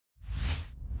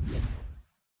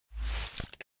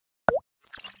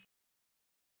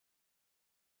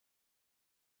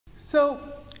So,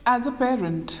 as a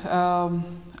parent,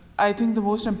 I think the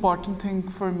most important thing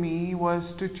for me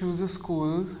was to choose a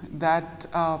school that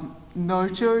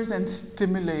nurtures and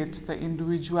stimulates the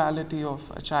individuality of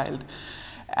a child.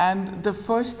 And the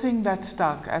first thing that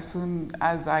stuck as soon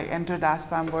as I entered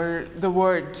ASPAM were the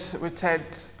words which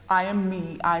said, "I am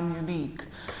me, I'm unique,"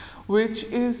 which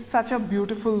is such a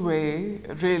beautiful way,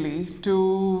 really,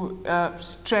 to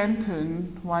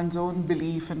strengthen one's own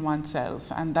belief in oneself.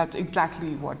 And that's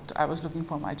exactly what I was looking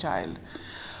for my child.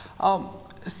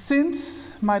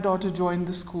 Since my daughter joined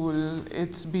the school,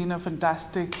 it's been a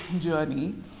fantastic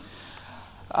journey.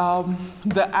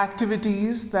 The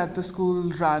activities that the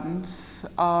school runs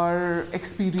are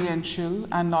experiential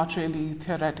and not really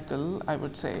theoretical, I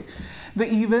would say. The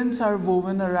events are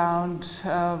woven around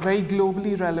very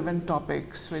globally relevant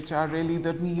topics, which are really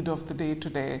the need of the day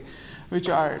today, which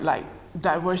are like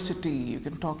diversity, you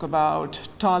can talk about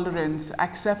tolerance,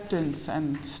 acceptance,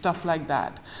 and stuff like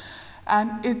that.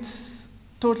 And it's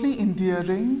totally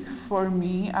endearing for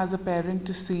me as a parent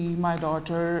to see my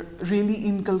daughter really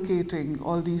inculcating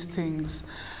all these things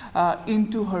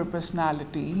into her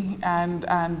personality, and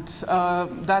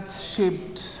that's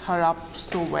shaped her up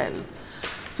so well.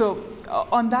 So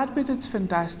on that bit, it's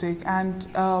fantastic. And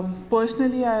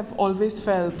personally, I've always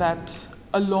felt that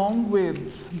along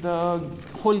with the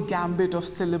whole gambit of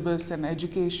syllabus and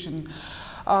education,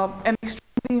 an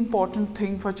extremely important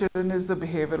thing for children is the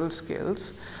behavioral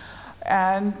skills.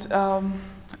 And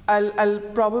I'll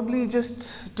probably,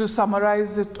 just to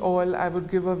summarize it all, I would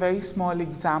give a very small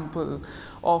example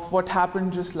of what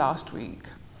happened just last week.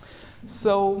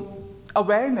 So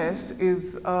awareness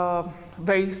is a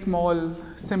very small,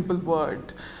 simple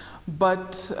word,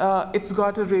 but it's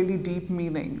got a really deep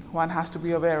meaning. One has to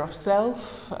be aware of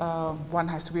self, one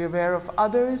has to be aware of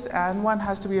others, and one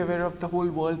has to be aware of the whole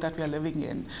world that we are living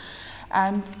in.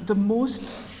 And the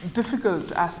most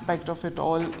difficult aspect of it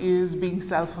all is being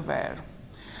self-aware.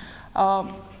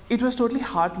 It was totally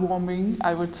heartwarming,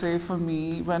 I would say, for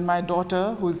me when my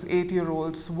daughter, who's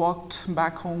 8-year-old, walked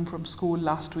back home from school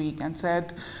last week and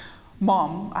said,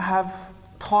 "Mom, I have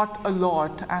thought a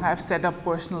lot and I've set up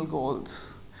personal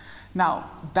goals." Now,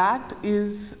 that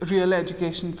is real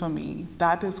education for me.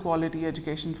 That is quality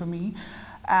education for me.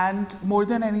 And more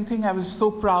than anything, I was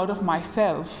so proud of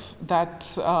myself that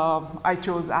I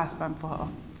chose ASPAM for her.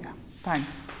 Yeah,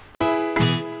 thanks.